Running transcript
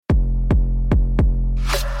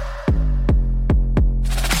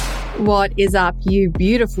What is up, you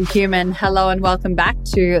beautiful human? Hello and welcome back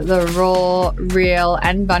to the Raw, Real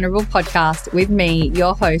and Vulnerable podcast with me,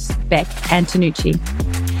 your host, Beck Antonucci.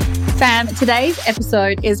 Fam, today's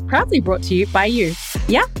episode is proudly brought to you by you.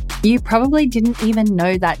 Yeah, you probably didn't even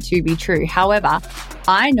know that to be true. However,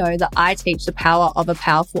 I know that I teach the power of a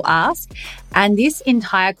powerful ask, and this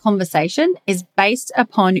entire conversation is based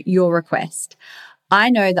upon your request. I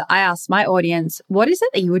know that I asked my audience, what is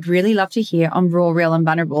it that you would really love to hear on Raw, Real and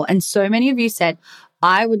Vulnerable? And so many of you said,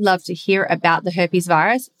 I would love to hear about the herpes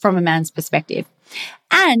virus from a man's perspective.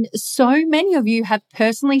 And so many of you have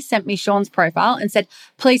personally sent me Shaun's profile and said,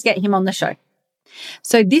 please get him on the show.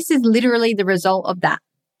 So this is literally the result of that.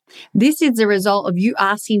 This is the result of you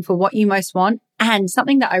asking for what you most want. And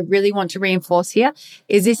something that I really want to reinforce here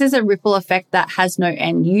is this is a ripple effect that has no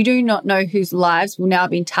end. You do not know whose lives will now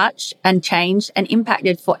be touched and changed and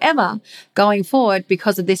impacted forever going forward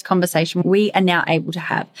because of this conversation we are now able to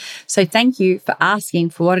have. So thank you for asking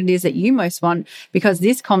for what it is that you most want, because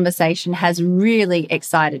this conversation has really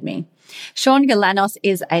excited me. Shaun Galanos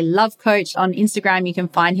is a love coach. On Instagram, you can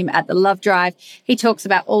find him at The Love Drive. He talks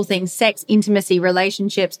about all things sex, intimacy,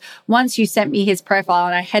 relationships. Once you sent me his profile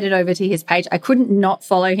and I headed over to his page, I couldn't not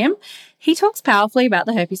follow him. He talks powerfully about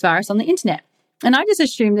the herpes virus on the internet. And I just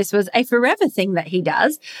assumed this was a forever thing that he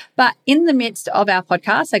does. But in the midst of our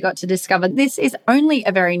podcast, I got to discover this is only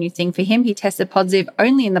a very new thing for him. He tested positive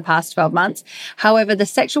only in the past 12 months. However, the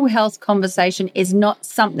sexual health conversation is not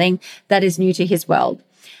something that is new to his world.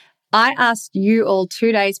 I asked you all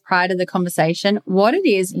 2 days prior to the conversation what it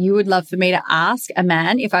is you would love for me to ask a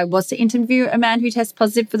man if I was to interview a man who tests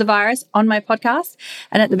positive for the virus on my podcast.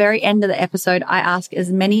 And at the very end of the episode, I asked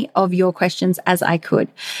as many of your questions as I could.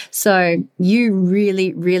 So you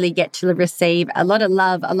really, really get to receive a lot of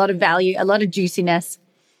love, a lot of value, a lot of juiciness.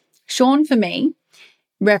 Shaun, for me,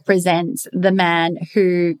 represents the man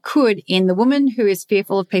who could, in the woman who is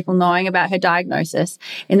fearful of people knowing about her diagnosis,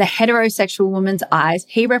 in the heterosexual woman's eyes,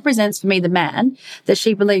 he represents for me the man that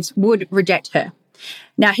she believes would reject her.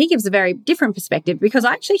 Now, he gives a very different perspective because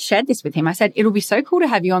I actually shared this with him. I said, it'll be so cool to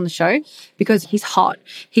have you on the show because he's hot,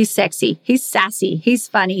 he's sexy, he's sassy, he's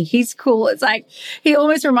funny, he's cool. It's like, he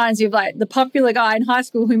almost reminds you of like the popular guy in high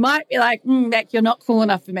school who might be like, Beck, you're not cool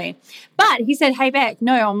enough for me. But he said, hey, Beck,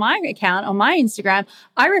 no, on my account, on my Instagram,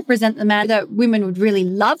 I represent the man that women would really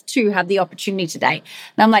love to have the opportunity to date.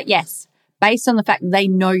 And I'm like, yes, based on the fact that they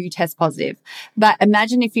know you test positive. But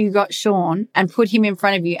imagine if you got Shaun and put him in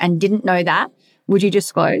front of you and didn't know that. Would you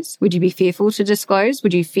disclose? Would you be fearful to disclose?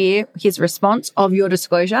 Would you fear his response of your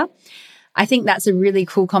disclosure? I think that's a really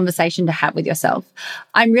cool conversation to have with yourself.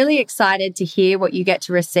 I'm really excited to hear what you get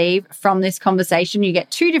to receive from this conversation. You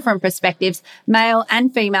get two different perspectives, male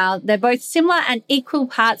and female. They're both similar and equal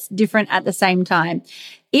parts different at the same time.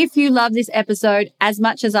 If you love this episode as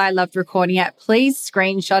much as I loved recording it, please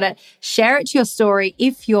screenshot it, share it to your story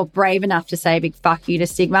if you're brave enough to say a big fuck you to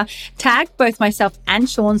stigma. Tag both myself and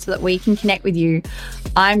Shaun so that we can connect with you.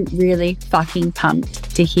 I'm really fucking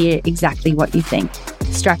pumped to hear exactly what you think.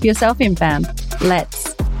 Strap yourself in, fam.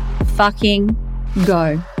 Let's fucking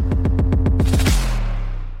go.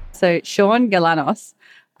 So Shaun Galanos,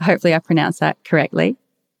 hopefully I pronounced that correctly.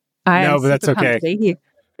 No, but that's okay.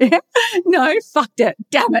 No, fucked it.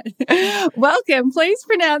 Damn it. Welcome. Please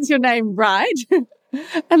pronounce your name right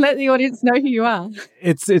and let the audience know who you are.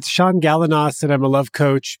 It's Shaun Galanos, and I'm a love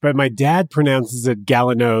coach, but my dad pronounces it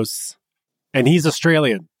Galanos, and he's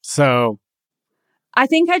Australian. So I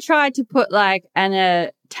think I tried to put like an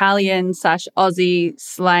Italian/Aussie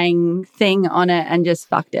slang thing on it and just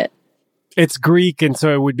fucked it. it's Greek, and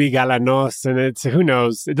so it would be Galanos, and it's, who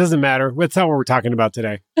knows? It doesn't matter. That's not what we're talking about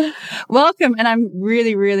today. Welcome, and I'm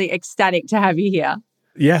really, really ecstatic to have you here.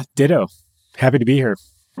 Yeah, ditto. Happy to be here.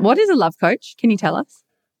 What is a love coach? Can you tell us?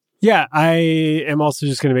 Yeah, I am also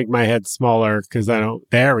just going to make my head smaller because I don't...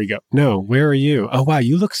 There we go. No, where are you? Oh, wow,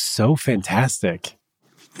 you look so fantastic.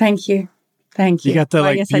 Thank you. Thank you. You got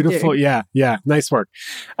the beautiful... Yeah, nice work.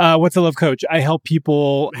 What's a love coach? I help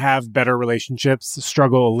people have better relationships,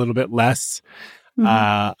 struggle a little bit less.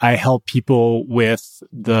 Mm-hmm. I help people with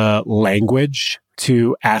the language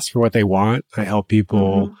to ask for what they want. I help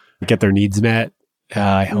people get their needs met.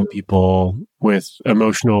 I help people with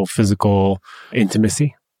emotional, physical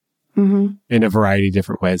intimacy in a variety of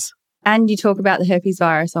different ways. And you talk about the herpes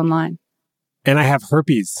virus online. And I have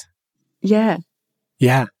herpes. Yeah.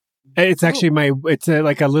 Yeah. It's actually it's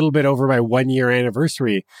like a little bit over my 1-year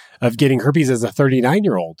anniversary of getting herpes as a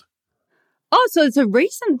 39-year-old. Oh, so it's a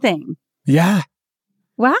recent thing. Yeah.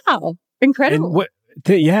 Wow. Incredible.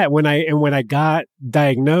 when I got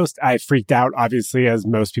diagnosed, I freaked out, obviously, as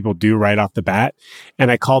most people do right off the bat.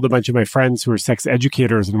 And I called a bunch of my friends who are sex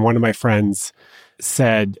educators, and one of my friends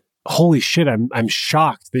said, "Holy shit, I'm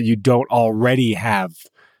shocked that you don't already have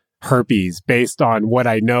herpes based on what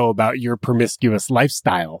I know about your promiscuous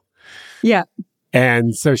lifestyle." Yeah.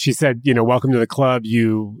 And so she said, "Welcome to the club.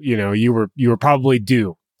 You were probably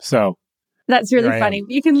due." So that's really funny.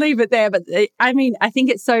 You can leave it there, but I think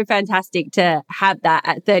it's so fantastic to have that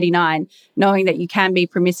at 39, knowing that you can be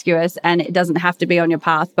promiscuous and it doesn't have to be on your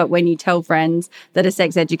path. But when you tell friends that are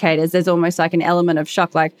sex educators, there's almost like an element of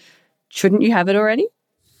shock, like, shouldn't you have it already?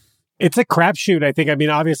 It's a crapshoot, I think.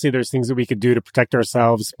 Obviously there's things that we could do to protect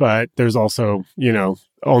ourselves, but there's also,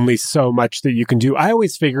 only so much that you can do. I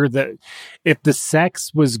always figured that if the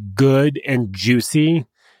sex was good and juicy,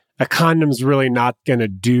 a condom's really not going to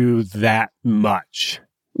do that much.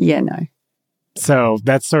 Yeah, no. So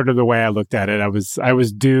that's sort of the way I looked at it. I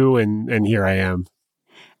was due, and here I am.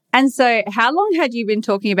 And so how long had you been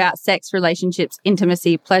talking about sex, relationships,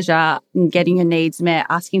 intimacy, pleasure, and getting your needs met,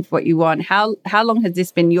 asking for what you want? How long has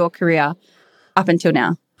this been your career up until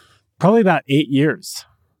now? Probably about 8 years.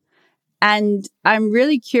 And I'm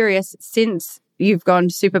really curious, since you've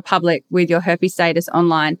gone super public with your herpes status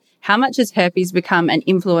online, how much has herpes become an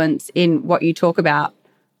influence in what you talk about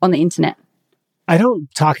on the internet? I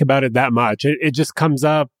don't talk about it that much. It just comes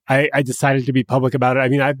up. I decided to be public about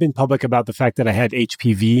it. I've been public about the fact that I had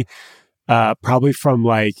HPV, probably from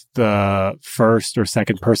like the first or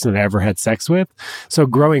second person I ever had sex with. So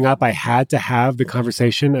growing up, I had to have the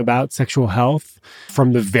conversation about sexual health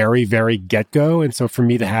from the very, very get-go. And so for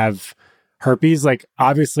me to have herpes, like,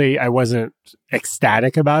 obviously I wasn't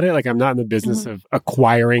ecstatic about it. Like, I'm not in the business of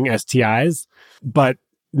acquiring STIs, but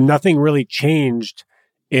nothing really changed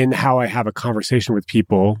in how I have a conversation with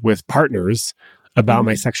people, with partners, about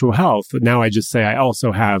my sexual health. Now I just say I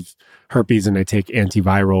also have herpes and I take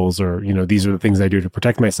antivirals, or, these are the things I do to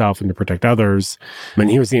protect myself and to protect others. And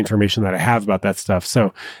here's the information that I have about that stuff.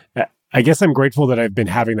 So I guess I'm grateful that I've been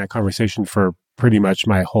having that conversation for pretty much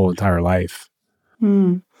my whole entire life.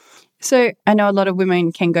 So I know a lot of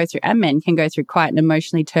women can go through, and men can go through, quite an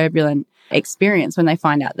emotionally turbulent experience when they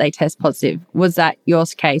find out they test positive. Was that your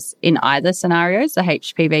case in either scenarios, the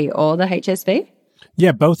HPV or the HSV?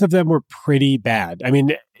 Yeah, both of them were pretty bad.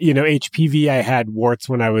 HPV, I had warts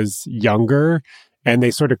when I was younger, and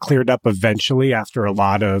they sort of cleared up eventually after a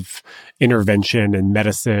lot of intervention and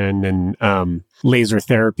medicine and laser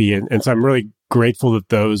therapy. And so I'm really grateful that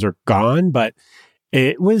those are gone. But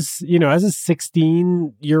it was, as a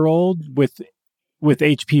 16-year-old with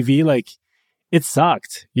HPV, like, it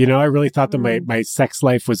sucked. I really thought that my sex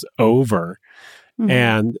life was over.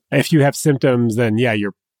 And if you have symptoms, then yeah,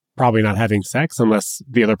 you're probably not having sex unless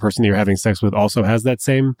the other person you're having sex with also has that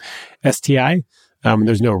same STI.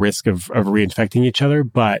 There's no risk of reinfecting each other.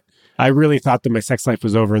 But I really thought that my sex life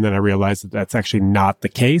was over. And then I realized that that's actually not the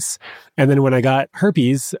case. And then when I got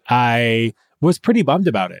herpes, I was pretty bummed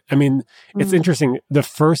about it. It's interesting. The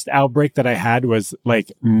first outbreak that I had was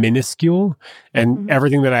like minuscule, and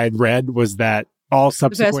everything that I had read was that all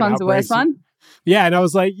subsequent the first one's outbreaks, the worst one? Yeah. And I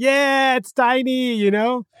was like, yeah, it's tiny,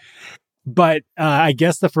 But I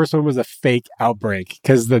guess the first one was a fake outbreak,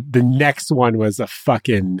 because the next one was a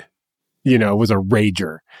fucking, was a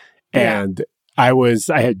rager. Yeah. And I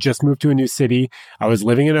had just moved to a new city. I was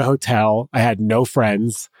living in a hotel. I had no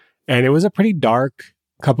friends, and it was a pretty dark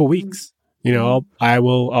couple weeks. I'll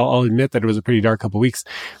admit that it was a pretty dark couple weeks.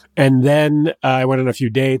 And then I went on a few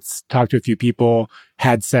dates, talked to a few people,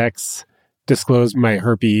 had sex, disclosed my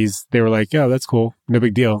herpes. They were like, "Oh, that's cool. No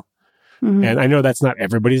big deal." And I know that's not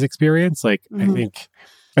everybody's experience. Like, I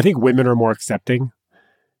think women are more accepting.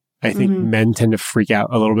 I think men tend to freak out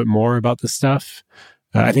a little bit more about this stuff.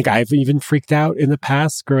 I think I've even freaked out in the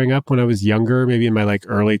past growing up when I was younger, maybe in my like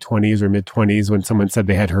early 20s or mid 20s, when someone said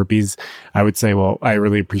they had herpes. I would say, well, I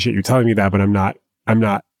really appreciate you telling me that, but I'm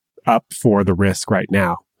not up for the risk right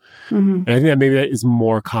now. And I think that maybe that is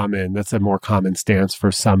more common. That's a more common stance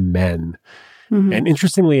for some men. And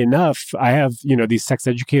interestingly enough, I have, these sex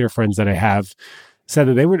educator friends that I have said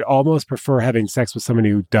that they would almost prefer having sex with somebody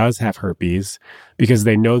who does have herpes, because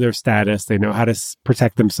they know their status, they know how to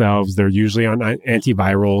protect themselves. They're usually on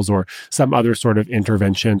antivirals or some other sort of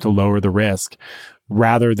intervention to lower the risk,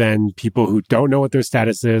 rather than people who don't know what their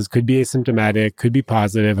status is, could be asymptomatic, could be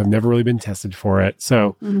positive, have never really been tested for it.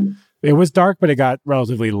 So it was dark, but it got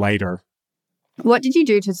relatively lighter. What did you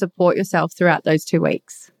do to support yourself throughout those 2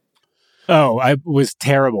 weeks? Oh, I was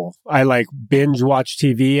terrible. I like binge watched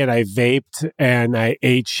TV, and I vaped, and I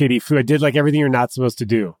ate shitty food. I did like everything you're not supposed to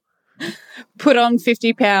do. Put on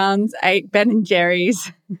 50 pounds, ate Ben and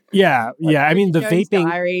Jerry's. Yeah. I mean, the Jones vaping.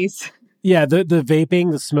 Diaries. Yeah, the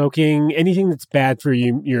vaping, the smoking, anything that's bad for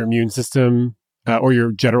you, your immune system or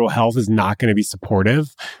your general health is not going to be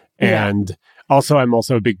supportive. And also, I'm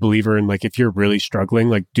also a big believer in like, if you're really struggling,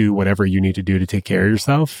 like do whatever you need to do to take care of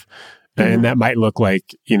yourself. And that might look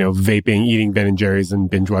like, vaping, eating Ben and Jerry's and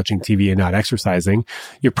binge watching TV and not exercising.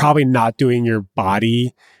 You're probably not doing your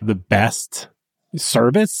body the best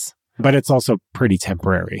service, but it's also pretty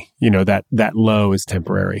temporary. That low is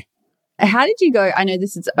temporary. How did you go? I know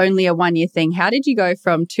this is only a 1 year thing. How did you go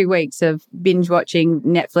from 2 weeks of binge watching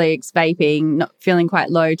Netflix, vaping, not feeling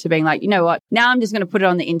quite low to being like, you know what? Now I'm just going to put it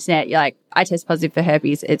on the internet. You're like, I test positive for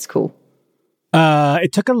herpes. It's cool.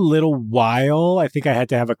 It took a little while. I think I had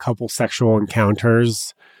to have a couple sexual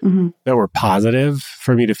encounters that were positive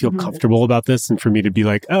for me to feel comfortable about this and for me to be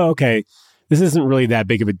like, oh, okay, this isn't really that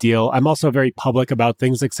big of a deal. I'm also very public about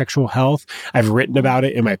things like sexual health. I've written about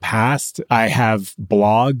it in my past. I have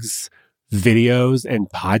blogs, videos, and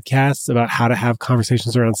podcasts about how to have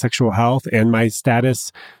conversations around sexual health and my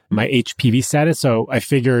status, my HPV status. So I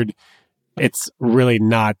figured it's really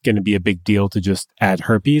not going to be a big deal to just add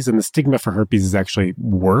herpes. And the stigma for herpes is actually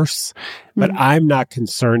worse. But I'm not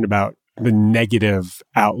concerned about the negative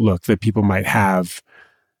outlook that people might have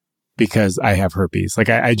because I have herpes. Like,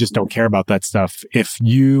 I just don't care about that stuff. If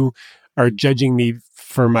you are judging me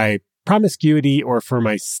for my promiscuity or for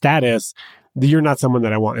my status, you're not someone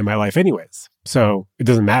that I want in my life anyways. So it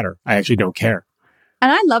doesn't matter. I actually don't care.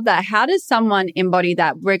 And I love that. How does someone embody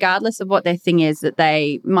that regardless of what their thing is that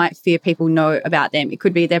they might fear people know about them? It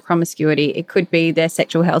could be their promiscuity. It could be their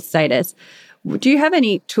sexual health status. Do you have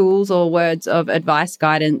any tools or words of advice,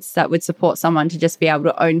 guidance that would support someone to just be able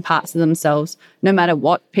to own parts of themselves no matter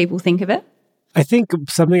what people think of it? I think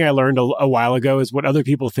something I learned a while ago is what other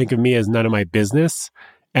people think of me is none of my business.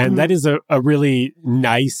 And that is a really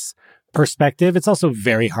nice perspective. It's also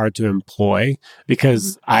very hard to employ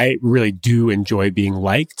because I really do enjoy being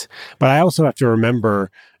liked. But I also have to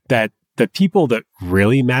remember that the people that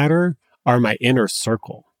really matter are my inner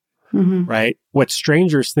circle, right? What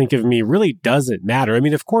strangers think of me really doesn't matter. I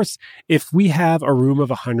mean, of course, if we have a room of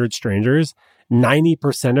 100 strangers,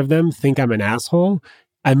 90% of them think I'm an asshole,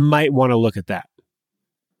 I might want to look at that.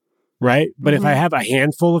 Right? But if I have a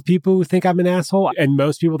handful of people who think I'm an asshole and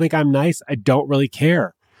most people think I'm nice, I don't really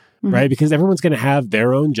care. Right? Because everyone's going to have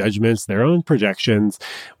their own judgments, their own projections.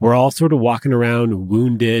 We're all sort of walking around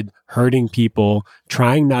wounded, hurting people,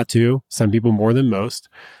 trying not to, some people more than most.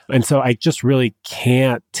 And so I just really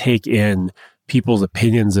can't take in people's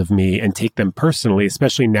opinions of me and take them personally,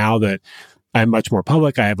 especially now that I'm much more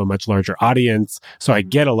public. I have a much larger audience. So I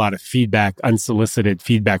get a lot of feedback, unsolicited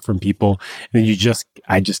feedback from people. And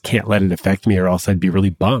I just can't let it affect me or else I'd be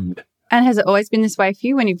really bummed. And has it always been this way for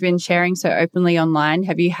you when you've been sharing so openly online?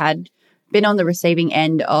 Have you been on the receiving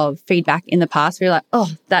end of feedback in the past where you're like,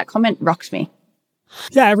 oh, that comment rocked me?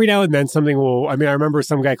 Yeah, every now and then something I remember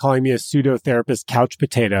some guy calling me a pseudo-therapist couch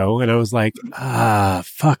potato. And I was like,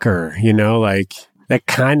 fucker, like that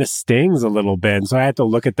kind of stings a little bit. And so I had to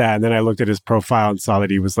look at that. And then I looked at his profile and saw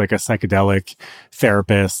that he was like a psychedelic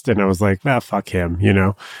therapist. And I was like, fuck him,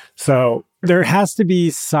 So there has to be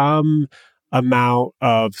some amount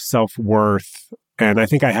of self-worth. And I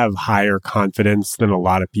think I have higher confidence than a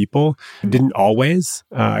lot of people. Didn't always.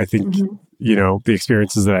 I think, the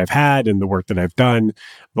experiences that I've had and the work that I've done,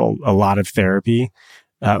 a lot of therapy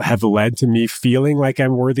have led to me feeling like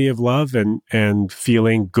I'm worthy of love and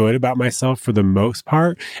feeling good about myself for the most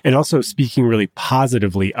part. And also speaking really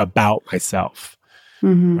positively about myself.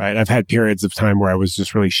 Right? I've had periods of time where I was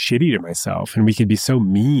just really shitty to myself and we could be so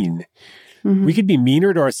mean. We could be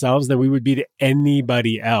meaner to ourselves than we would be to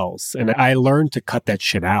anybody else. And I learned to cut that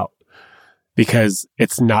shit out because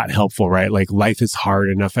it's not helpful, right? Like life is hard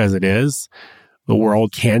enough as it is. The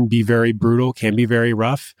world can be very brutal, can be very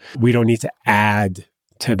rough. We don't need to add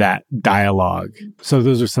to that dialogue. So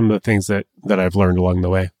those are some of the things that I've learned along the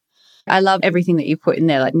way. I love everything that you put in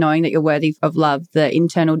there, like knowing that you're worthy of love, the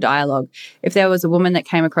internal dialogue. If there was a woman that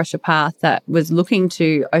came across your path that was looking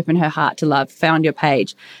to open her heart to love, found your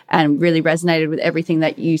page and really resonated with everything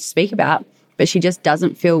that you speak about, but she just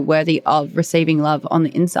doesn't feel worthy of receiving love on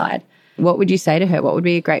the inside, what would you say to her? What would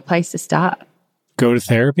be a great place to start? Go to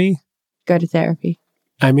therapy? Go to therapy.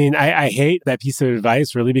 I mean, I hate that piece of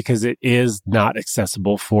advice really because it is not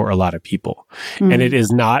accessible for a lot of people. And it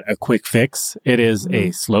is not a quick fix. It is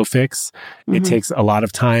a slow fix. It takes a lot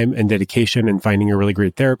of time and dedication and finding a really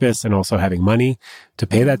great therapist and also having money to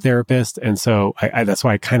pay that therapist. And so that's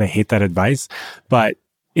why I kind of hate that advice. But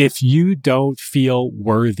if you don't feel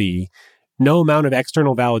worthy, no amount of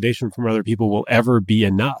external validation from other people will ever be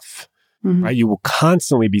enough. right? You will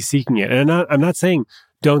constantly be seeking it. And I'm not saying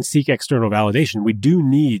don't seek external validation. We do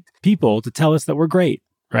need people to tell us that we're great,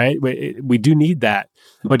 right? We do need that.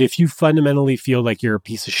 But if you fundamentally feel like you're a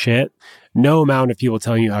piece of shit, no amount of people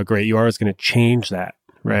telling you how great you are is going to change that,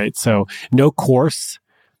 right? So no course,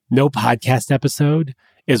 no podcast episode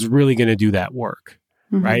is really going to do that work,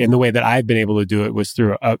 right? And the way that I've been able to do it was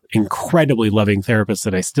through an incredibly loving therapist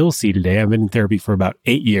that I still see today. I've been in therapy for about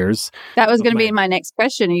 8 years. That was going to be my next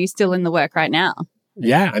question. Are you still in the work right now?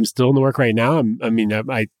 Yeah, I'm still in the work right now.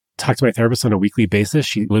 I talk to my therapist on a weekly basis.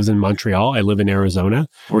 She lives in Montreal. I live in Arizona.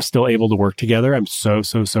 We're still able to work together. I'm so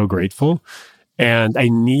grateful. And I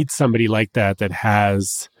need somebody like that that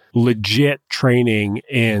has legit training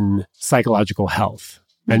in psychological health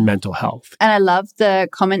and mental health. And I love the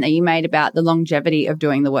comment that you made about the longevity of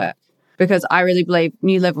doing the work, because I really believe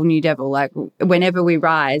new level, new devil. Like whenever we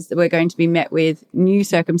rise, we're going to be met with new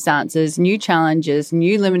circumstances, new challenges,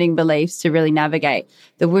 new limiting beliefs to really navigate.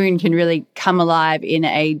 The wound can really come alive in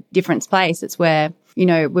a different place. It's where,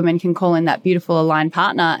 women can call in that beautiful aligned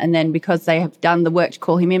partner. And then because they have done the work to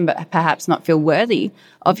call him in, but perhaps not feel worthy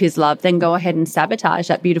of his love, then go ahead and sabotage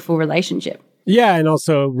that beautiful relationship. Yeah. And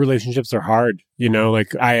also relationships are hard.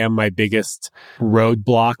 Like I am my biggest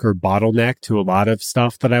roadblock or bottleneck to a lot of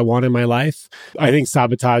stuff that I want in my life. I think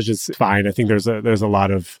sabotage is fine. I think there's a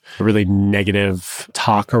lot of really negative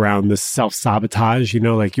talk around this self-sabotage,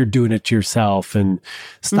 like you're doing it to yourself and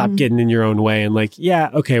stop getting in your own way. And like, yeah,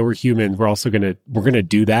 okay, we're human. We're also we're going to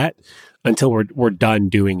do that until we're done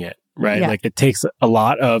doing it. Right. Yeah. Like it takes a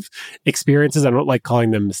lot of experiences. I don't like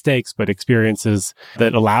calling them mistakes, but experiences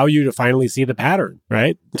that allow you to finally see the pattern,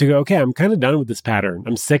 right? To go, okay, I'm kind of done with this pattern.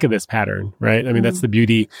 I'm sick of this pattern, right? I mean, that's the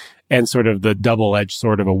beauty and sort of the double-edged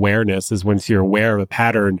sort of awareness is once you're aware of a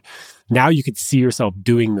pattern, now you could see yourself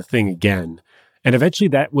doing the thing again. And eventually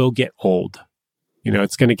that will get old.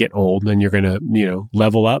 It's going to get old and you're going to,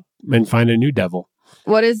 level up and find a new devil.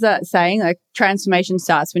 What is that saying? Like transformation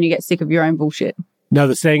starts when you get sick of your own bullshit. No,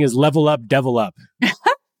 the saying is level up, devil up.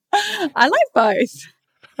 I like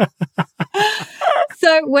both.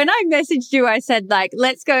 So when I messaged you, I said,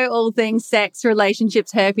 let's go all things sex,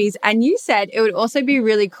 relationships, herpes. And you said it would also be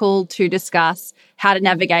really cool to discuss how to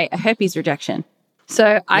navigate a herpes rejection.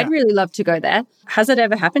 So I'd really love to go there. Has it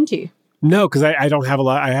ever happened to you? No, because I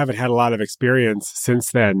haven't had a lot of experience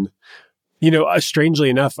since then. Strangely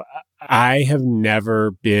enough, I have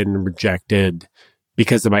never been rejected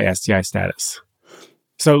because of my STI status.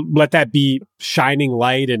 So let that be shining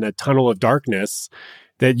light in a tunnel of darkness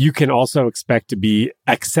that you can also expect to be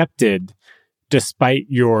accepted despite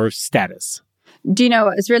your status. Do you know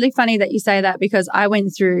what? It's really funny that you say that because I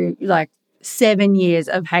went through 7 years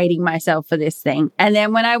of hating myself for this thing. And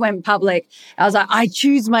then when I went public, I was like, I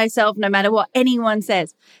choose myself no matter what anyone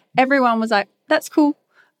says. Everyone was like, that's cool.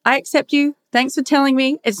 I accept you. Thanks for telling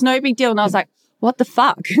me. It's no big deal. And I was like, what the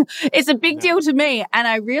fuck? It's a big deal to me. And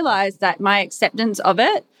I realized that my acceptance of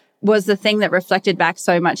it was the thing that reflected back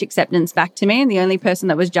so much acceptance back to me. And the only person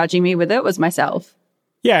that was judging me with it was myself.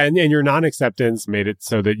 Yeah. And your non-acceptance made it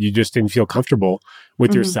so that you just didn't feel comfortable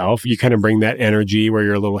with yourself. You kind of bring that energy where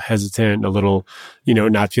you're a little hesitant, a little,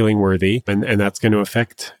 not feeling worthy. And that's going to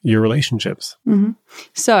affect your relationships.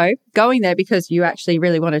 So going there, because you actually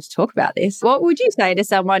really wanted to talk about this, what would you say to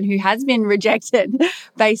someone who has been rejected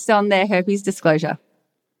based on their herpes disclosure?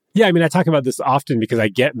 Yeah, I talk about this often because I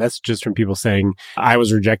get messages from people saying, I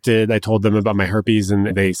was rejected. I told them about my herpes and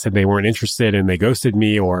they said they weren't interested and they ghosted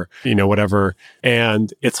me or, whatever.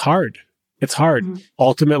 And it's hard. It's hard.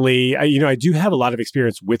 Ultimately, I do have a lot of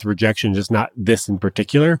experience with rejection, just not this in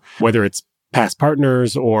particular, whether it's past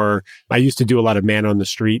partners or I used to do a lot of man on the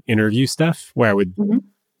street interview stuff where I would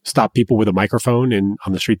stop people with a microphone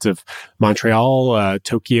on the streets of Montreal,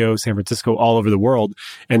 Tokyo, San Francisco, all over the world.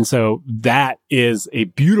 And so that is a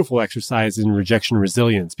beautiful exercise in rejection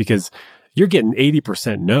resilience because you're getting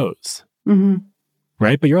 80% no's,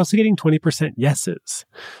 right? But you're also getting 20% yeses.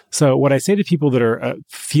 So what I say to people that are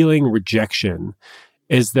feeling rejection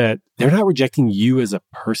is that they're not rejecting you as a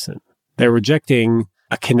person. They're rejecting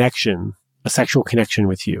a connection, a sexual connection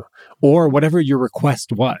with you, or whatever your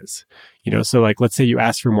request was. So let's say you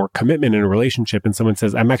ask for more commitment in a relationship and someone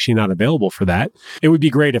says, I'm actually not available for that. It would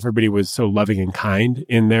be great if everybody was so loving and kind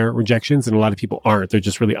in their rejections. And a lot of people aren't. They're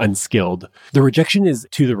just really unskilled. The rejection is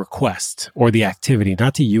to the request or the activity,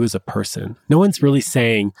 not to you as a person. No one's really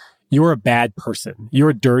saying you're a bad person.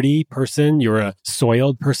 You're a dirty person. You're a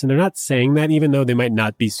soiled person. They're not saying that, even though they might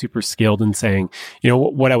not be super skilled in saying,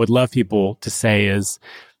 what I would love people to say is,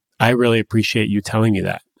 I really appreciate you telling me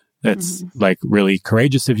that. That's really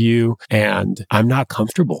courageous of you. And I'm not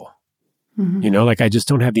comfortable. You know, like I just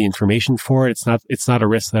don't have the information for it. It's not a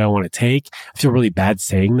risk that I want to take. I feel really bad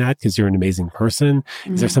saying that because you're an amazing person.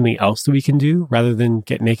 Is there something else that we can do rather than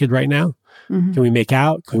get naked right now? Can we make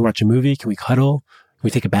out? Can we watch a movie? Can we cuddle? Can we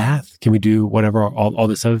take a bath? Can we do whatever, all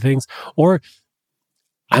this other things? Or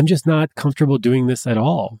I'm just not comfortable doing this at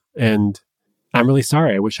all. And I'm really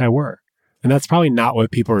sorry. I wish I were. And that's probably not what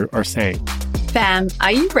people are saying. Fam,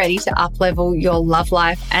 are you ready to up-level your love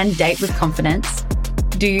life and date with confidence?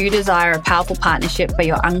 Do you desire a powerful partnership but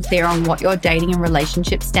you're unclear on what your dating and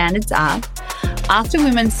relationship standards are? After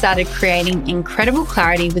women started creating incredible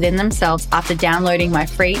clarity within themselves after downloading my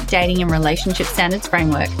free dating and relationship standards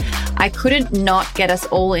framework, I couldn't not get us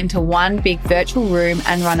all into one big virtual room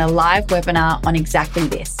and run a live webinar on exactly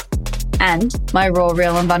this. And my raw,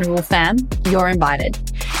 real and vulnerable fam, you're invited.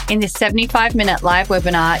 In this 75-minute live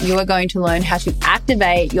webinar, you are going to learn how to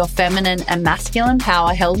activate your feminine and masculine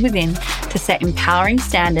power held within to set empowering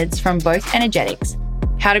standards from both energetics,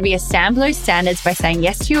 how to be a stand below standards by saying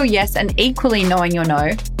yes to your yes and equally knowing your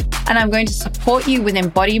no. And I'm going to support you with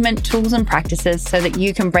embodiment tools and practices so that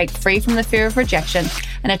you can break free from the fear of rejection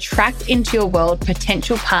and attract into your world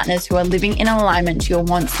potential partners who are living in alignment to your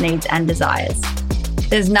wants, needs, and desires.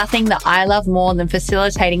 There's nothing that I love more than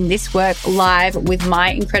facilitating this work live with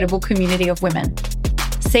my incredible community of women.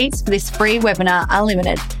 Seats for this free webinar are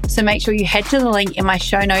limited, so make sure you head to the link in my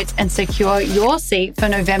show notes and secure your seat for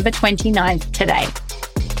November 29th today.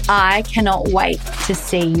 I cannot wait to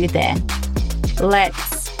see you there.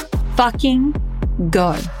 Let's fucking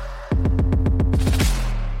go.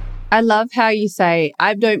 I love how you say,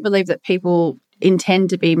 I don't believe that people intend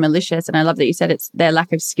to be malicious. And I love that you said it's their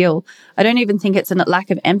lack of skill. I don't even think it's a lack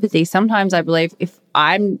of empathy. Sometimes I believe if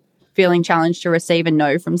I'm feeling challenged to receive a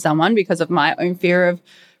no from someone because of my own fear of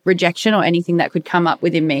rejection or anything that could come up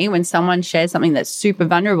within me, when someone shares something that's super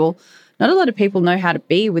vulnerable, not a lot of people know how to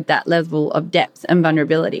be with that level of depth and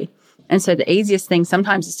vulnerability. And so the easiest thing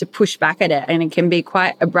sometimes is to push back at it. And it can be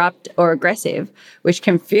quite abrupt or aggressive, which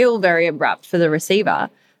can feel very abrupt for the receiver,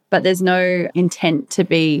 but there's no intent to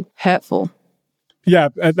be hurtful. Yeah,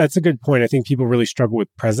 that's a good point. I think people really struggle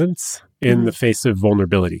with presence in the face of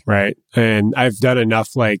vulnerability, right? And I've done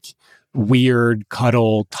enough like weird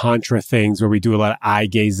cuddle tantra things where we do a lot of eye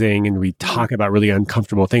gazing and we talk about really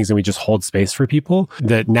uncomfortable things and we just hold space for people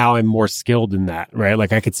that now I'm more skilled in that, right?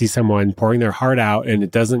 Like I could see someone pouring their heart out and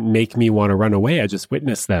it doesn't make me want to run away. I just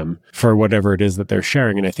witness them for whatever it is that they're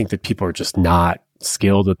sharing. And I think that people are just not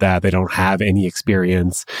skilled at that. They don't have any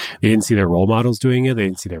experience. They didn't see their role models doing it. They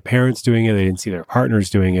didn't see their parents doing it. They didn't see their partners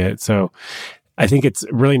doing it. So I think it's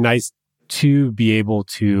really nice to be able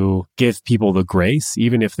to give people the grace,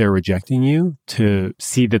 even if they're rejecting you, to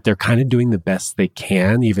see that they're kind of doing the best they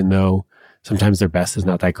can, even though sometimes their best is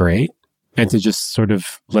not that great, and to just sort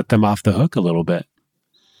of let them off the hook a little bit.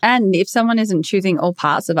 And if someone isn't choosing all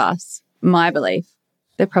parts of us, my belief,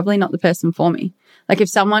 they're probably not the person for me. Like if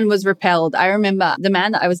someone was repelled, I remember the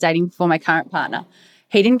man that I was dating before my current partner,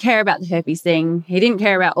 he didn't care about the herpes thing. He didn't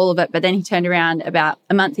care about all of it. But then he turned around about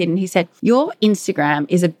a month in and he said, your Instagram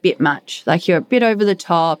is a bit much. Like you're a bit over the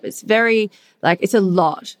top. It's very, like, it's a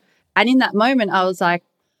lot. And in that moment, I was like,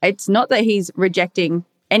 it's not that he's rejecting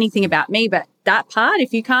anything about me, but that part,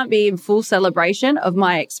 if you can't be in full celebration of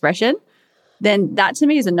my expression, then that to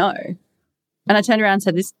me is a no. And I turned around and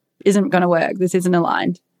said, this isn't going to work. This isn't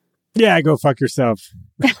aligned. Yeah, go fuck yourself.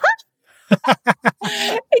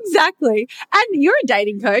 Exactly. And you're a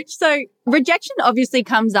dating coach. So rejection obviously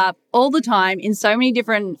comes up all the time in so many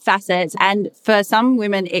different facets. And for some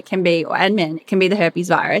women, it can be, and men, it can be the herpes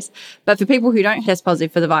virus. But for people who don't test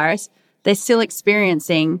positive for the virus, they're still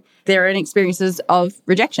experiencing their own experiences of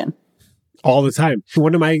rejection. All the time.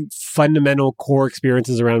 One of my fundamental core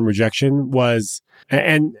experiences around rejection was,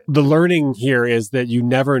 and the learning here is that you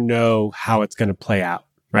never know how it's going to play out.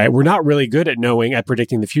 Right? We're not really good at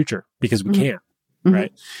predicting the future because we can't.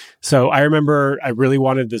 Right? So I remember I really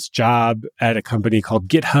wanted this job at a company called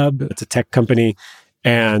GitHub. It's a tech company.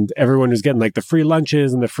 And everyone was getting like the free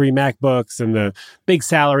lunches and the free MacBooks and the big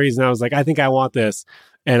salaries. And I was like, I think I want this.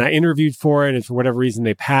 And I interviewed for it. And for whatever reason,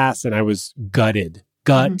 they passed. And I was gutted.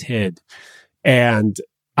 And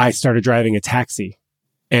I started driving a taxi.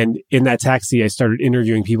 And in that taxi, I started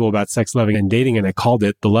interviewing people about sex, loving, and dating. And I called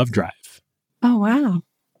it the Love Drive. Oh, wow.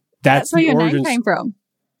 That's where your name came from.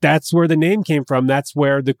 That's where the name came from. That's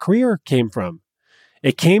where the career came from.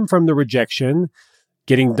 It came from the rejection,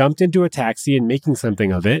 getting dumped into a taxi and making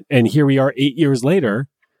something of it. And here we are 8 years later,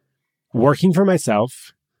 working for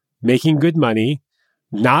myself, making good money,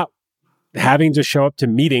 not having to show up to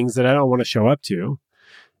meetings that I don't want to show up to.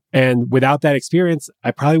 And without that experience,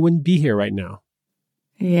 I probably wouldn't be here right now.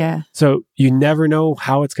 Yeah. So you never know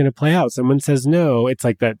how it's going to play out. Someone says no. It's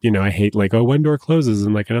like that, I hate like, oh, one door closes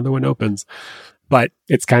and like another one opens. But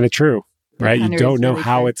it's kind of true, right? You don't know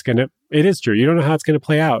how it's going to, it is true. You don't know how it's going to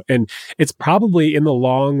play out. And it's probably in the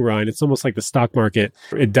long run, it's almost like the stock market.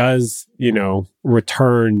 It does,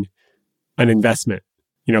 return an investment,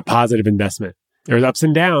 positive investment. There's ups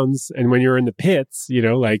and downs. And when you're in the pits,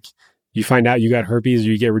 like you find out you got herpes or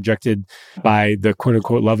you get rejected by the quote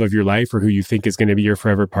unquote love of your life or who you think is going to be your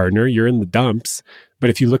forever partner, you're in the dumps. But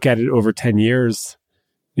if you look at it over 10 years,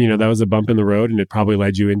 that was a bump in the road and it probably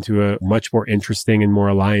led you into a much more interesting and more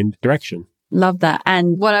aligned direction. Love that.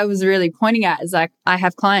 And what I was really pointing at is like, I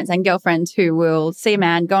have clients and girlfriends who will see a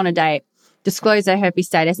man, go on a date, disclose their herpes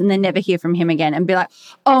status, and then never hear from him again and be like,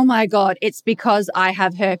 oh my God, it's because I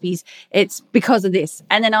have herpes. It's because of this.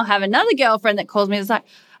 And then I'll have another girlfriend that calls me and is like,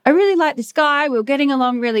 I really like this guy. We were getting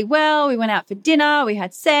along really well. We went out for dinner. We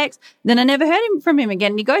had sex. Then I never heard from him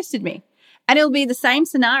again and he ghosted me. And it'll be the same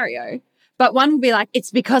scenario. But one will be like, it's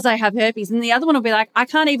because I have herpes. And the other one will be like, I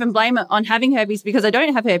can't even blame it on having herpes because I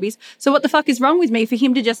don't have herpes. So what the fuck is wrong with me for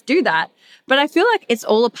him to just do that? But I feel like it's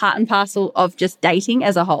all a part and parcel of just dating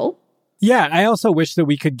as a whole. Yeah, I also wish that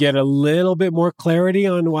we could get a little bit more clarity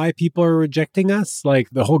on why people are rejecting us. Like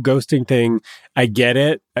the whole ghosting thing, I get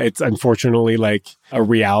it. It's unfortunately like a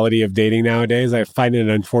reality of dating nowadays. I find it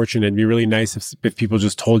unfortunate. It'd be really nice if people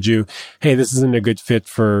just told you, hey, this isn't a good fit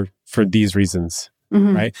for these reasons,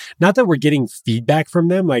 right? Not that we're getting feedback from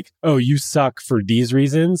them like, oh, you suck for these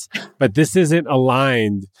reasons, but this isn't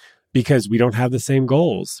aligned because we don't have the same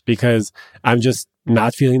goals, because I'm just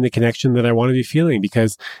not feeling the connection that I want to be feeling,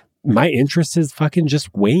 because my interest has fucking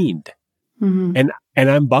just waned. And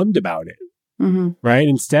I'm bummed about it. Right?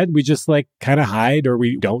 Instead, we just like kind of hide, or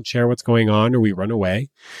we don't share what's going on, or we run away.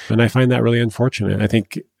 And I find that really unfortunate.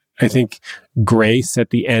 I think grace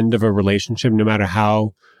at the end of a relationship, no matter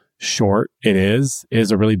how short it is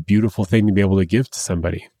a really beautiful thing to be able to give to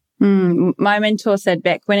somebody. My mentor said,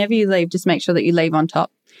 Beck, whenever you leave, just make sure that you leave on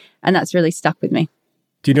top. And that's really stuck with me.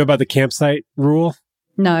 Do you know about the campsite rule?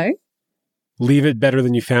 No. Leave it better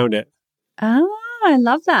than you found it. Oh, I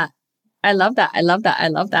love that. I love that. I love that. I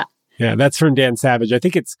love that. Yeah, that's from Dan Savage. I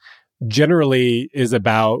think it's generally is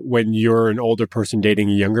about when you're an older person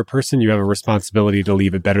dating a younger person, you have a responsibility to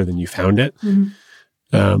leave it better than you found it.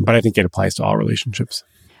 But I think it applies to all relationships.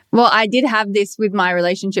 Well, I did have this with my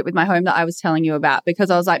relationship with my home that I was telling you about,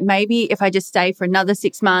 because I was like, maybe if I just stay for another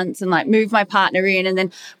 6 months and like move my partner in, and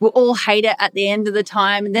then we'll all hate it at the end of the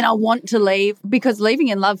time, and then I'll want to leave, because leaving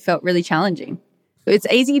in love felt really challenging. It's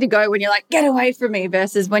easy to go when you're like, get away from me,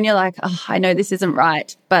 versus when you're like, oh, I know this isn't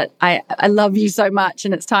right, but I love you so much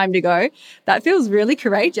and it's time to go. That feels really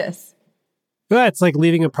courageous. Yeah, it's like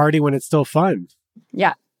leaving a party when it's still fun.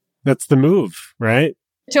 Yeah. That's the move, right?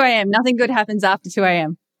 2 a.m. Nothing good happens after 2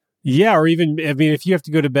 a.m. Yeah, or even, if you have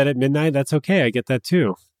to go to bed at midnight, that's okay. I get that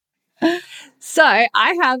too. So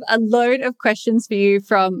I have a load of questions for you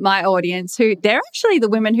from my audience, who they're actually the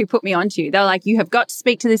women who put me onto you. They're like, you have got to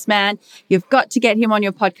speak to this man. You've got to get him on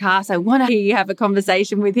your podcast. I want to hear you have a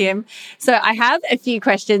conversation with him. So I have a few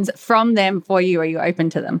questions from them for you. Are you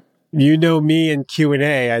open to them? You know me and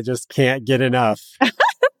Q&A. I just can't get enough.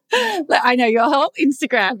 I know your whole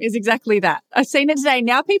Instagram is exactly that. I've seen it today.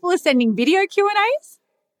 Now people are sending video Q&As.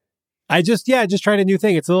 I just tried a new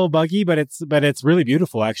thing. It's a little buggy, but it's really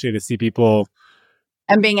beautiful actually to see people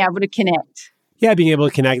and being able to connect. Yeah, being able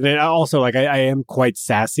to connect. And also, like, I am quite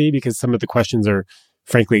sassy because some of the questions are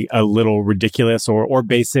frankly a little ridiculous or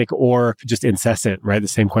basic or just incessant, right? The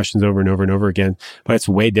same questions over and over and over again. But it's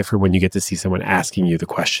way different when you get to see someone asking you the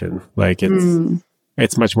question. Like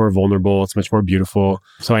it's much more vulnerable. It's much more beautiful.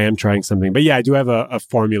 So I am trying something. But yeah, I do have a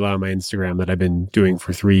formula on my Instagram that I've been doing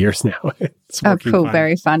for 3 years now. It's working cool. fine.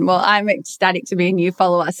 Very fun. Well, I'm ecstatic to be a new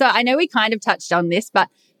follower. So I know we kind of touched on this, but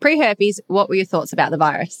pre-herpes, what were your thoughts about the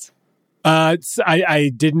virus?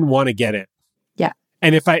 I didn't want to get it. Yeah.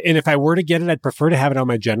 And if I were to get it, I'd prefer to have it on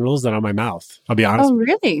my genitals than on my mouth. I'll be honest. Oh,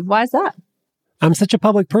 really? Why is that? I'm such a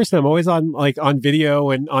public person. I'm always on video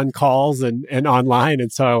and on calls and online.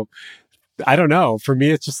 And so I don't know. For me,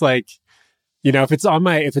 it's just like, if it's on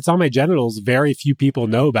my genitals, very few people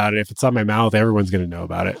know about it. If it's on my mouth, everyone's going to know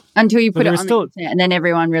about it. Until you put it on the internet, and then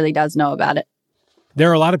everyone really does know about it. There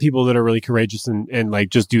are a lot of people that are really courageous and like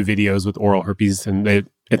just do videos with oral herpes, and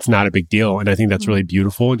it's not a big deal. And I think that's really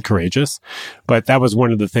beautiful and courageous. But that was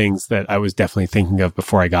one of the things that I was definitely thinking of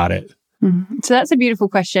before I got it. So that's a beautiful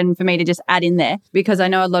question for me to just add in there, because I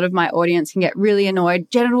know a lot of my audience can get really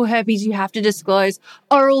annoyed. Genital herpes, you have to disclose.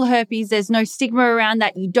 Oral herpes, there's no stigma around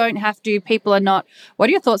that. You don't have to. People are not. What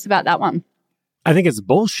are your thoughts about that one? I think it's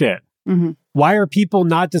bullshit. Why are people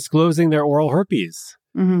not disclosing their oral herpes?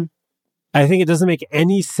 Mm-hmm. I think it doesn't make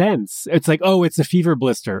any sense. It's like, oh, it's a fever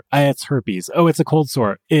blister. It's herpes. Oh, it's a cold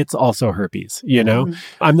sore. It's also herpes, you know?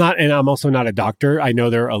 I'm also not a doctor. I know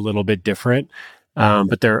they're a little bit different,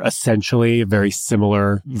 but they're essentially a very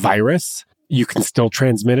similar virus. You can still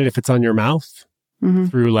transmit it if it's on your mouth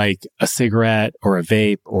through like a cigarette or a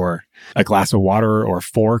vape or a glass of water or a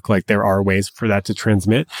fork. Like there are ways for that to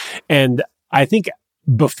transmit. And I think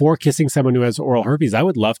before kissing someone who has oral herpes, I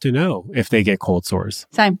would love to know if they get cold sores.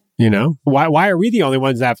 Same. You know, why are we the only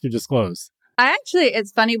ones that have to disclose?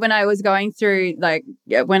 It's funny when I was going through, like,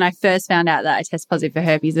 when I first found out that I test positive for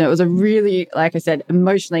herpes, and it was a really, like I said,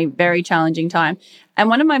 emotionally very challenging time. And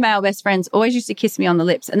one of my male best friends always used to kiss me on the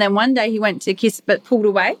lips. And then one day he went to kiss, but pulled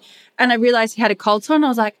away. And I realized he had a cold sore. And I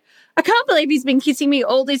was like, I can't believe he's been kissing me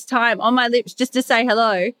all this time on my lips just to say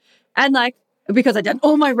hello. And like, because I'd done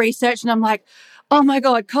all my research and I'm like, oh my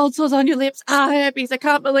God, cold sores on your lips. Herpes. I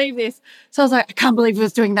can't believe this. So I was like, I can't believe he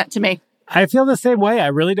was doing that to me. I feel the same way. I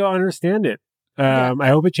really don't understand it. I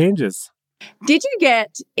hope it changes. Did you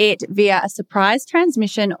get it via a surprise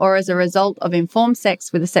transmission or as a result of informed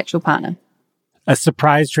sex with a sexual partner? A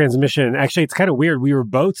surprise transmission. Actually, it's kind of weird. We were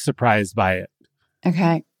both surprised by it.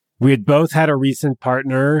 Okay. We had both had a recent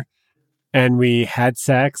partner and we had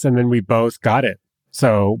sex and then we both got it.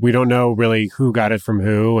 So we don't know really who got it from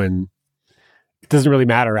who, and it doesn't really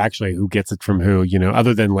matter actually who gets it from who, you know,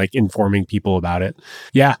 other than like informing people about it.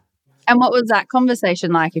 Yeah. And what was that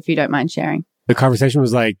conversation like, if you don't mind sharing? The conversation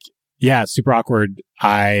was like, yeah, super awkward.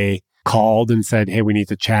 I called and said, hey, we need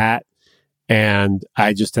to chat. And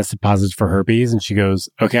I just tested positive for herpes. And she goes,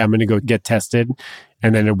 okay, I'm going to go get tested.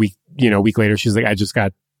 And then a week later, she's like, I just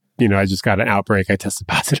got an outbreak. I tested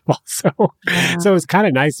positive also. Yeah. So it was kind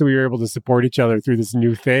of nice that we were able to support each other through this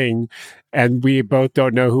new thing. And we both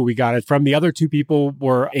don't know who we got it from. The other two people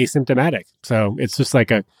were asymptomatic. So it's just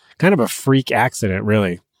like a kind of a freak accident,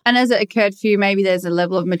 really. And as it occurred for you, maybe there's a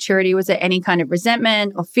level of maturity. Was there any kind of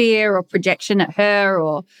resentment or fear or projection at her,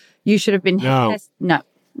 or you should have been... No,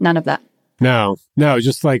 none of that. No,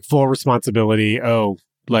 just like full responsibility. Oh,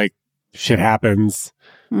 like shit happens.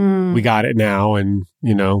 We got it now. And,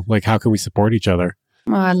 you know, like how can we support each other?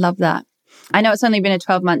 Oh, I love that. I know it's only been a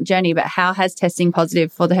 12-month journey, but how has testing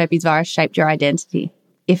positive for the herpes virus shaped your identity,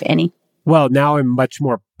 if any? Well, now I'm much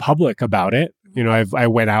more public about it. You know, I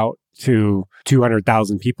went out to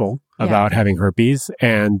 200,000 people about having herpes,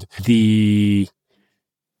 and the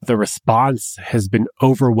response has been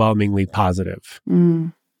overwhelmingly positive.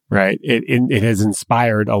 Right? It has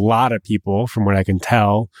inspired a lot of people, from what I can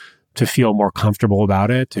tell, to feel more comfortable about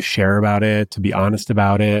it, to share about it, to be honest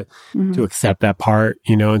about it, to accept that part,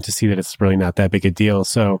 you know, and to see that it's really not that big a deal.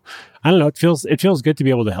 So I don't know. It feels good to be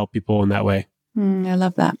able to help people in that way. I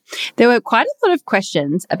love that. There were quite a lot of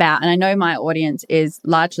questions about, and I know my audience is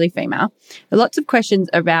largely female, there are lots of questions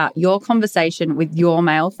about your conversation with your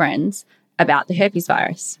male friends about the herpes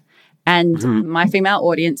virus. And my female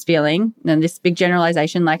audience feeling, and this big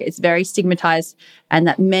generalization, like it's very stigmatized and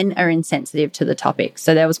that men are insensitive to the topic.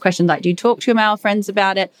 So there was questions like, do you talk to your male friends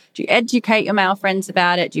about it? Do you educate your male friends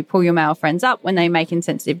about it? Do you pull your male friends up when they make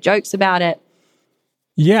insensitive jokes about it?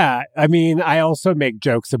 Yeah. I mean, I also make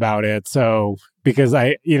jokes about it. So because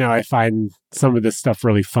I find some of this stuff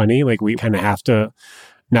really funny. Like we kind of have to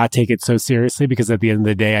not take it so seriously, because at the end of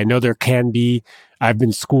the day, I know I've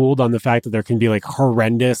been schooled on the fact that there can be like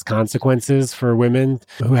horrendous consequences for women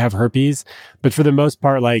who have herpes. But for the most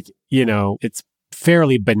part, like, you know, it's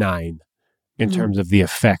fairly benign in terms of the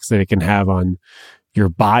effects that it can have on your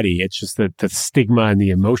body. It's just that the stigma and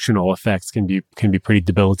the emotional effects can be pretty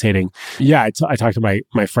debilitating. Yeah, I talk to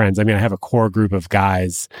my friends. I mean, I have a core group of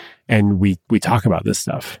guys, and we talk about this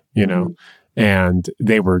stuff, you know. And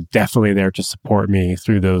they were definitely there to support me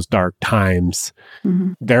through those dark times.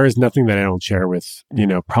 There is nothing that I don't share with, you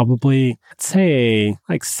know, probably, I'd say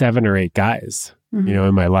like 7 or 8 guys, you know,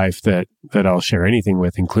 in my life that I'll share anything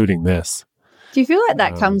with, including this. Do you feel like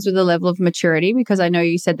that comes with a level of maturity? Because I know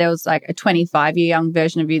you said there was like a 25-year young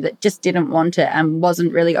version of you that just didn't want it and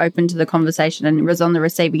wasn't really open to the conversation and was on the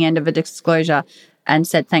receiving end of a disclosure and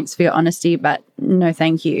said, thanks for your honesty, but no,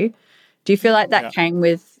 thank you. Do you feel like that came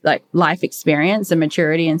with like life experience and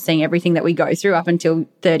maturity and seeing everything that we go through up until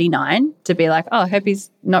 39 to be like, oh,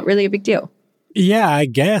 herpes, not really a big deal? Yeah, I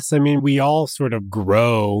guess. I mean, we all sort of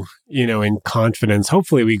grow, you know, in confidence.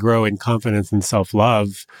 Hopefully we grow in confidence and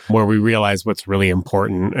self-love, where we realize what's really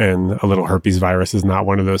important. And a little herpes virus is not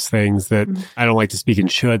one of those things that I don't like to speak in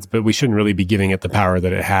shoulds, but we shouldn't really be giving it the power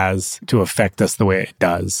that it has to affect us the way it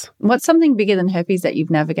does. What's something bigger than herpes that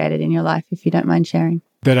you've navigated in your life, if you don't mind sharing?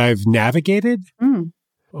 That I've navigated?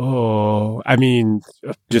 Oh, I mean,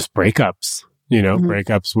 just breakups.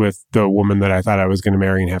 breakups with the woman that I thought I was going to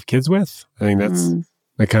marry and have kids with. I think that's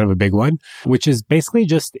like kind of a big one, which is basically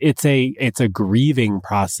just, it's a grieving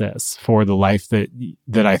process for the life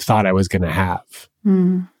that I thought I was going to have.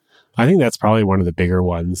 I think that's probably one of the bigger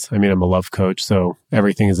ones. I mean, I'm a love coach, so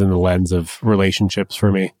everything is in the lens of relationships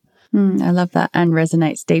for me. I love that and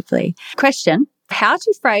resonates deeply. Question, how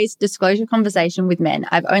to phrase disclosure conversation with men?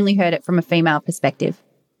 I've only heard it from a female perspective.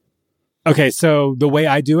 Okay, so the way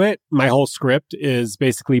I do it, my whole script is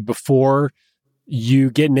basically before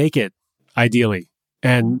you get naked, ideally.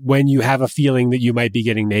 And when you have a feeling that you might be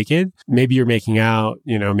getting naked, maybe you're making out,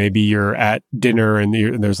 maybe you're at dinner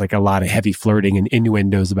and there's like a lot of heavy flirting and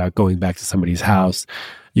innuendos about going back to somebody's house.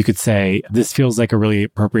 You could say, this feels like a really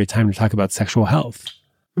appropriate time to talk about sexual health.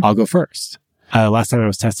 I'll go first. Last time I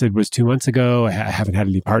was tested was 2 months ago. I haven't had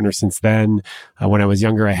any partner since then. When I was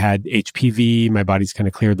younger, I had HPV. My body's kind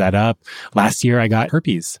of cleared that up. Last year, I got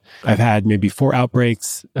herpes. I've had maybe 4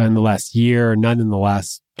 outbreaks in the last year, none in the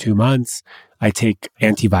last 2 months. I take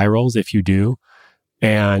antivirals if you do,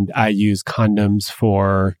 and I use condoms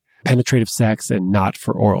for penetrative sex and not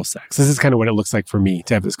for oral sex. This is kind of what it looks like for me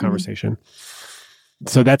to have this conversation.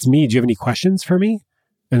 So that's me. Do you have any questions for me?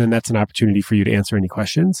 And then that's an opportunity for you to answer any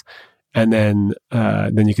questions. And then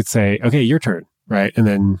you could say, okay, your turn, right? And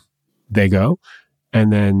then they go.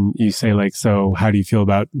 And then you say like, so how do you feel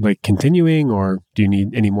about like continuing, or do you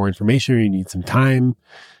need any more information, or you need some time?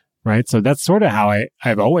 Right. So that's sort of how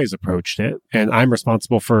I've always approached it. And I'm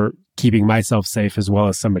responsible for keeping myself safe as well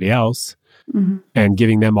as somebody else and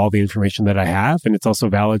giving them all the information that I have. And it's also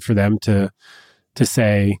valid for them to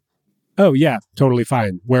say, oh, yeah, totally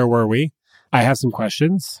fine. Where were we? I have some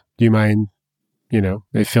questions. Do you mind,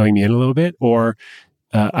 filling me in a little bit? Or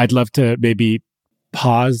I'd love to maybe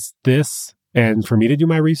pause this and for me to do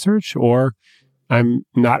my research, or I'm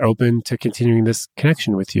not open to continuing this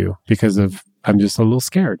connection with you because I'm just a little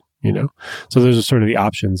scared. So those are sort of the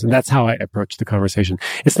options. And that's how I approach the conversation.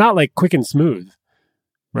 It's not like quick and smooth,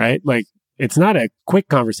 right? Like it's not a quick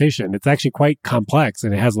conversation. It's actually quite complex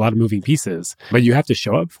and it has a lot of moving pieces, but you have to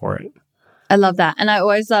show up for it. I love that. And I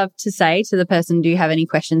always love to say to the person, do you have any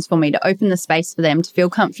questions for me, to open the space for them to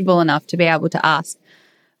feel comfortable enough to be able to ask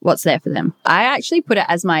what's there for them. I actually put it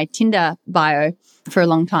as my Tinder bio for a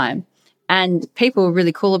long time. And people were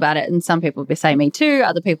really cool about it. And some people would say, me too.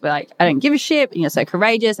 Other people were like, I don't give a shit. You're so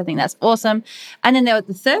courageous. I think that's awesome. And then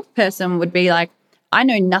the third person would be like, I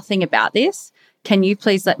know nothing about this. Can you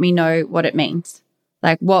please let me know what it means?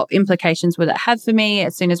 Like, what implications would it have for me?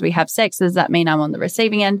 As soon as we have sex, does that mean I'm on the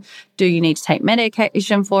receiving end? Do you need to take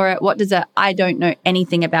medication for it? What does it? I don't know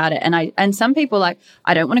anything about it. And some people like,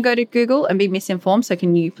 I don't want to go to Google and be misinformed. So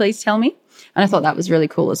can you please tell me? And I thought that was really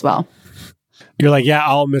cool as well. You're like, yeah,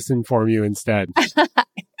 I'll misinform you instead.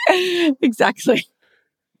 Exactly.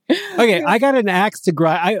 Okay, I got an axe to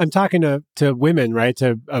grind. I'm talking to women, right?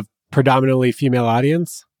 To a predominantly female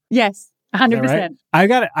audience. Yes, 100%. Right?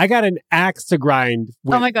 I got an axe to grind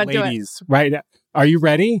with ladies, do it. Right? Are you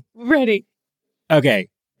ready? Ready. Okay.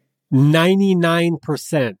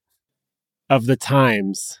 99% of the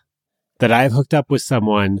times that I've hooked up with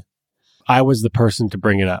someone, I was the person to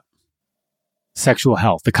bring it up. Sexual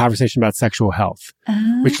health, the conversation about sexual health,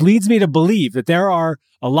 which leads me to believe that there are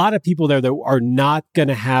a lot of people there that are not going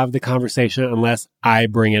to have the conversation unless I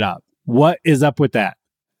bring it up. What is up with that?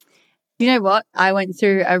 You know what? I went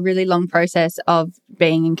through a really long process of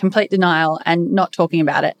being in complete denial and not talking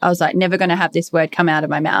about it. I was like, never going to have this word come out of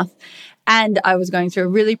my mouth. And I was going through a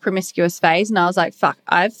really promiscuous phase. And I was like, fuck,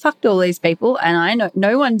 I've fucked all these people. And I know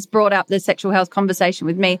no one's brought up the sexual health conversation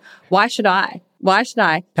with me. Why should I?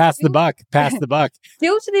 Pass the buck.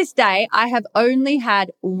 Still to this day, I have only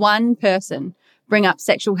had one person bring up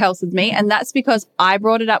sexual health with me. And that's because I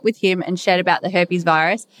brought it up with him and shared about the herpes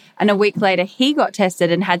virus. And a week later, he got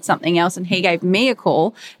tested and had something else. And he gave me a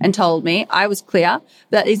call and told me I was clear.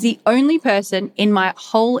 That is the only person in my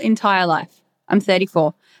whole entire life, I'm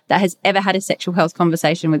 34, that has ever had a sexual health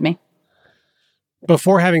conversation with me.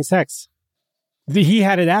 Before having sex. He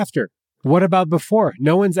had it after. What about before?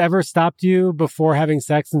 No one's ever stopped you before having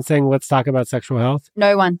sex and saying, let's talk about sexual health?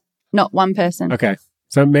 No one. Not one person. Okay.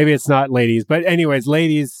 So maybe it's not ladies. But anyways,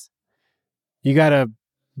 ladies, you got to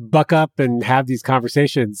buck up and have these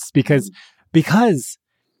conversations because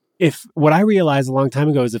if what I realized a long time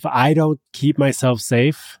ago is if I don't keep myself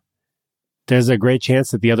safe, there's a great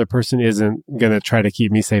chance that the other person isn't going to try to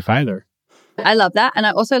keep me safe either. I love that. And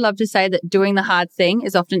I also love to say that doing the hard thing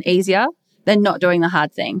is often easier than not doing the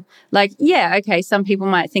hard thing. Like, yeah, okay, some people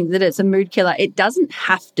might think that it's a mood killer. It doesn't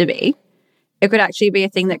have to be. It could actually be a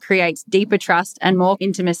thing that creates deeper trust and more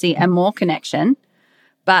intimacy and more connection.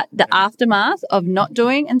 But the aftermath of not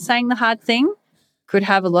doing and saying the hard thing could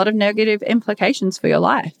have a lot of negative implications for your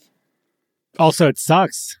life. Also, it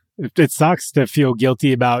sucks. It sucks to feel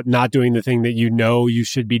guilty about not doing the thing that you know you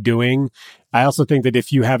should be doing. I also think that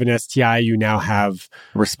if you have an STI, you now have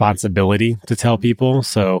responsibility to tell people.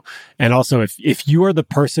 So, and also if you are the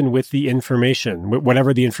person with the information,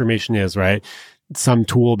 whatever the information is, right? Some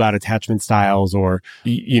tool about attachment styles or,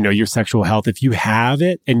 your sexual health, if you have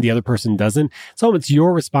it and the other person doesn't, so it's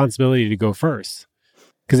your responsibility to go first.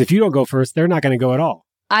 Because if you don't go first, they're not going to go at all.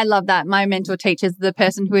 I love that. My mentor teaches the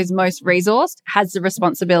person who is most resourced has the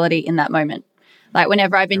responsibility in that moment. Like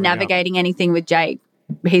whenever I've been navigating anything with Jake,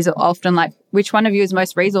 he's often like, which one of you is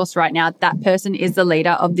most resourced right now? That person is the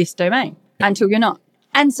leader of this domain until you're not.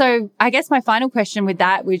 And so I guess my final question with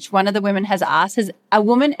that, which one of the women has asked, has a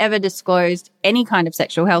woman ever disclosed any kind of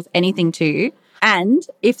sexual health, anything to you? And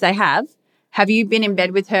if they have you been in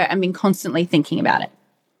bed with her and been constantly thinking about it?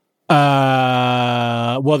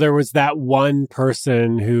 Well, there was that one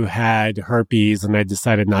person who had herpes and I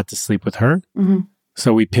decided not to sleep with her. Mm-hmm.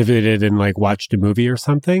 So we pivoted and watched a movie or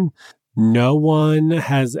something. No one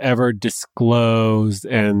has ever disclosed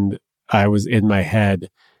and I was in my head.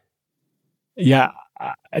 Yeah,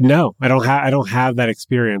 no, I don't have that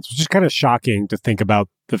experience, which is kind of shocking to think about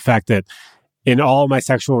the fact that in all my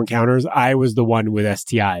sexual encounters, I was the one with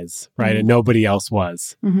STIs, right? Mm-hmm. And nobody else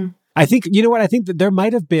was. Mm-hmm. I think, I think that there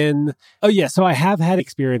might have been, so I have had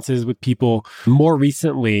experiences with people more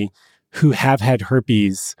recently who have had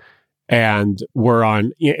herpes and were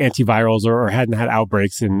on antivirals or hadn't had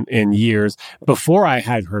outbreaks in years before I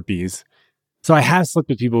had herpes. So I have slept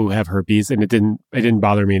with people who have herpes and it didn't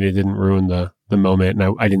bother me and it didn't ruin the moment.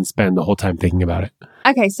 And I didn't spend the whole time thinking about it.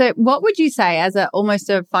 Okay. So what would you say as almost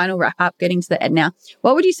a final wrap up, getting to the end now,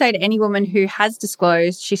 what would you say to any woman who has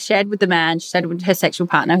disclosed, she shared with the man, she shared with her sexual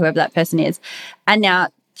partner, whoever that person is, and now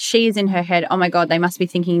she is in her head, oh my God, they must be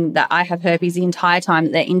thinking that I have herpes the entire time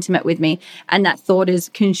that they're intimate with me. And that thought is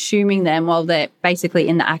consuming them while they're basically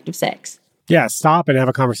in the act of sex. Yeah. Stop and have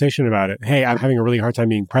a conversation about it. Hey, I'm having a really hard time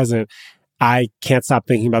being present. I can't stop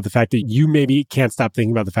thinking about the fact that you maybe can't stop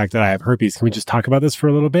thinking about the fact that I have herpes. Can we just talk about this for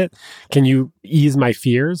a little bit? Can you ease my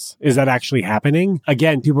fears? Is that actually happening?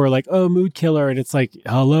 Again, people are like, oh, mood killer. And it's like,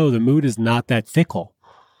 hello, the mood is not that fickle,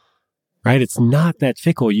 right? It's not that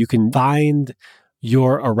fickle. You can find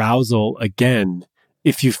your arousal again.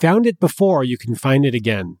 If you found it before, you can find it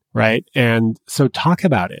again, right? And so talk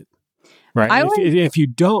about it, right? If you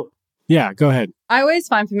don't, yeah, go ahead. I always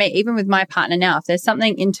find for me, even with my partner now, if there's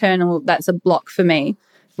something internal that's a block for me,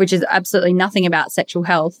 which is absolutely nothing about sexual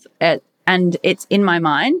health, and it's in my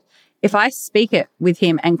mind, if I speak it with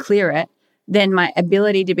him and clear it, then my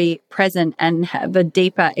ability to be present and have a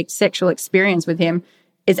deeper sexual experience with him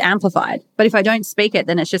is amplified. But if I don't speak it,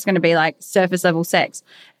 then it's just going to be like surface level sex.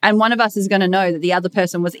 And one of us is going to know that the other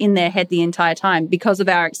person was in their head the entire time because of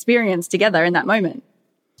our experience together in that moment.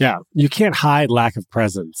 Yeah, you can't hide lack of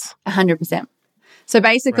presence. 100%. So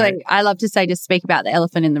basically, right. I love to say, just speak about the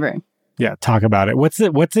elephant in the room. Yeah, talk about it. What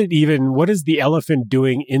is the elephant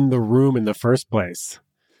doing in the room in the first place?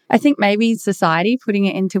 I think maybe society putting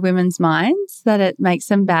it into women's minds that it makes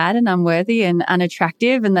them bad and unworthy and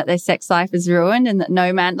unattractive and that their sex life is ruined and that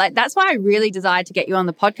no man, that's why I really desired to get you on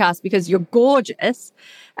the podcast, because you're gorgeous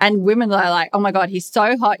and women are like, oh my God, he's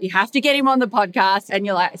so hot. You have to get him on the podcast. And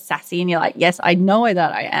you're like sassy and you're like, yes, I know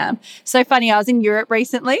that I am. So funny. I was in Europe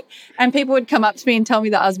recently and people would come up to me and tell me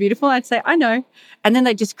that I was beautiful. I'd say, I know. And then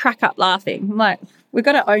they just crack up laughing. I'm like, we've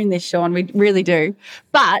got to own this, Shaun. We really do.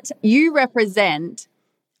 But you represent,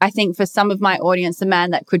 I think, for some of my audience, the man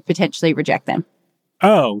that could potentially reject them.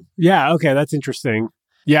 Oh, yeah. Okay. That's interesting.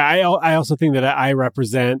 Yeah. I also think that I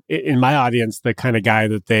represent in my audience the kind of guy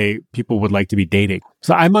that people would like to be dating.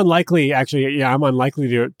 So I'm unlikely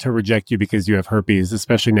to reject you because you have herpes,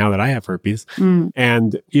 especially now that I have herpes. Mm.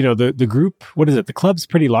 And, the group, what is it? The club's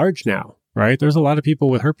pretty large now, right? There's a lot of people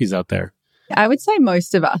with herpes out there. I would say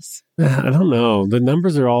most of us. I don't know. The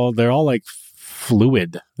numbers they're all like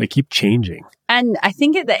fluid. They keep changing. And I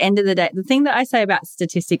think at the end of the day, the thing that I say about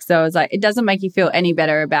statistics, though, is it doesn't make you feel any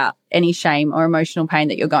better about any shame or emotional pain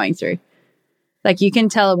that you're going through. You can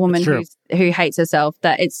tell a woman who hates herself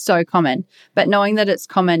that it's so common, but knowing that it's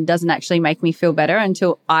common doesn't actually make me feel better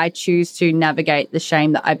until I choose to navigate the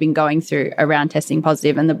shame that I've been going through around testing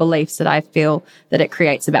positive and the beliefs that I feel that it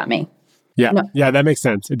creates about me. Yeah. No. Yeah, that makes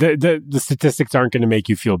sense. The statistics aren't going to make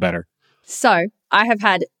you feel better. So I have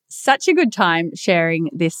had such a good time sharing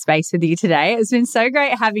this space with you today. It's been so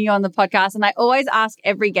great having you on the podcast. And I always ask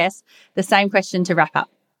every guest the same question to wrap up.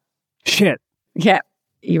 Shit. Yeah.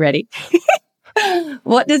 You ready?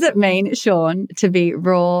 What does it mean, Shaun, to be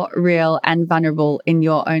raw, real, and vulnerable in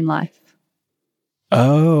your own life?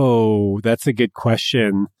 Oh, that's a good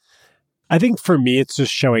question. I think for me, it's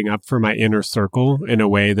just showing up for my inner circle in a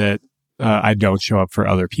way that I don't show up for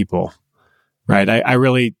other people, right? I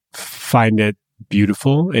really find it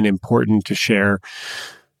beautiful and important to share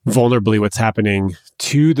vulnerably what's happening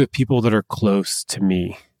to the people that are close to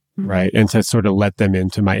me, right? And to sort of let them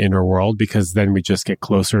into my inner world, because then we just get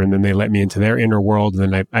closer and then they let me into their inner world.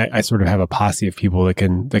 And then I sort of have a posse of people that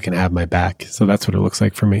can have my back. So that's what it looks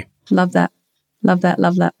like for me. Love that. Love that,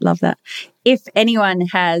 love that, love that. If anyone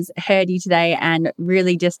has heard you today and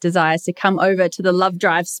really just desires to come over to the Love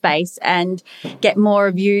Drive space and get more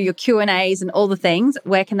of you, your Q&As and all the things,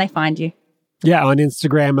 where can they find you? Yeah, on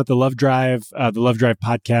Instagram at the Love Drive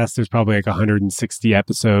podcast. There's probably like 160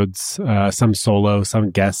 episodes, some solo, some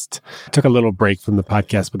guest. Took a little break from the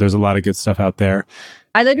podcast, but there's a lot of good stuff out there.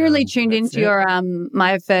 I literally tuned into your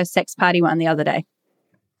my first sex party one the other day.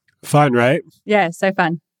 Fun, right? Yeah, so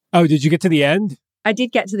fun. Oh, did you get to the end? I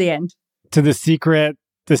did get to the end. To the secret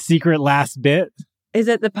last bit? Is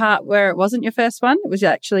it the part where it wasn't your first one? It was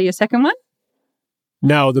actually your second one?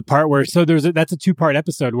 No, the part where, so that's a 2-part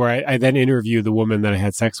episode where I then interview the woman that I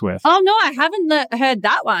had sex with. Oh, no, I haven't heard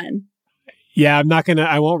that one. Yeah,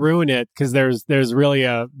 I won't ruin it because there's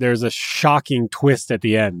a shocking twist at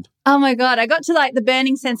the end. Oh my God. I got to like the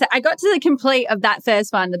burning sensation. I got to the complete of that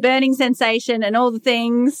first one, the burning sensation and all the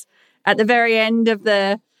things at the very end of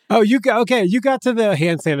the... Oh, you got to the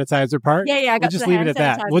hand sanitizer part? Yeah, I got to the hand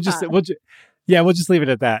sanitizer part. We'll just leave it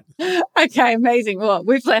at that. Okay, amazing. Well,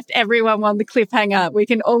 we've left everyone on the cliffhanger. We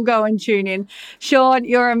can all go and tune in. Shaun,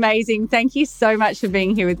 you're amazing. Thank you so much for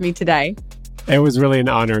being here with me today. It was really an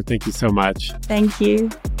honor. Thank you so much. Thank you.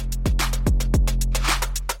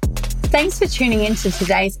 Thanks for tuning in to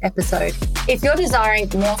today's episode. If you're desiring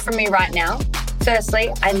more from me right now, firstly,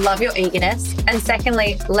 I love your eagerness. And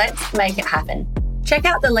secondly, let's make it happen. Check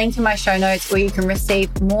out the link in my show notes where you can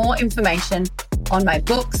receive more information on my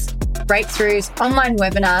books, breakthroughs, online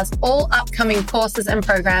webinars, all upcoming courses and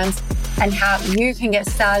programs, and how you can get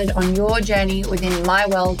started on your journey within my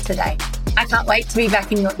world today. I can't wait to be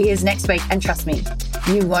back in your ears next week, and trust me,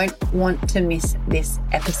 you won't want to miss this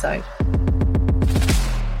episode.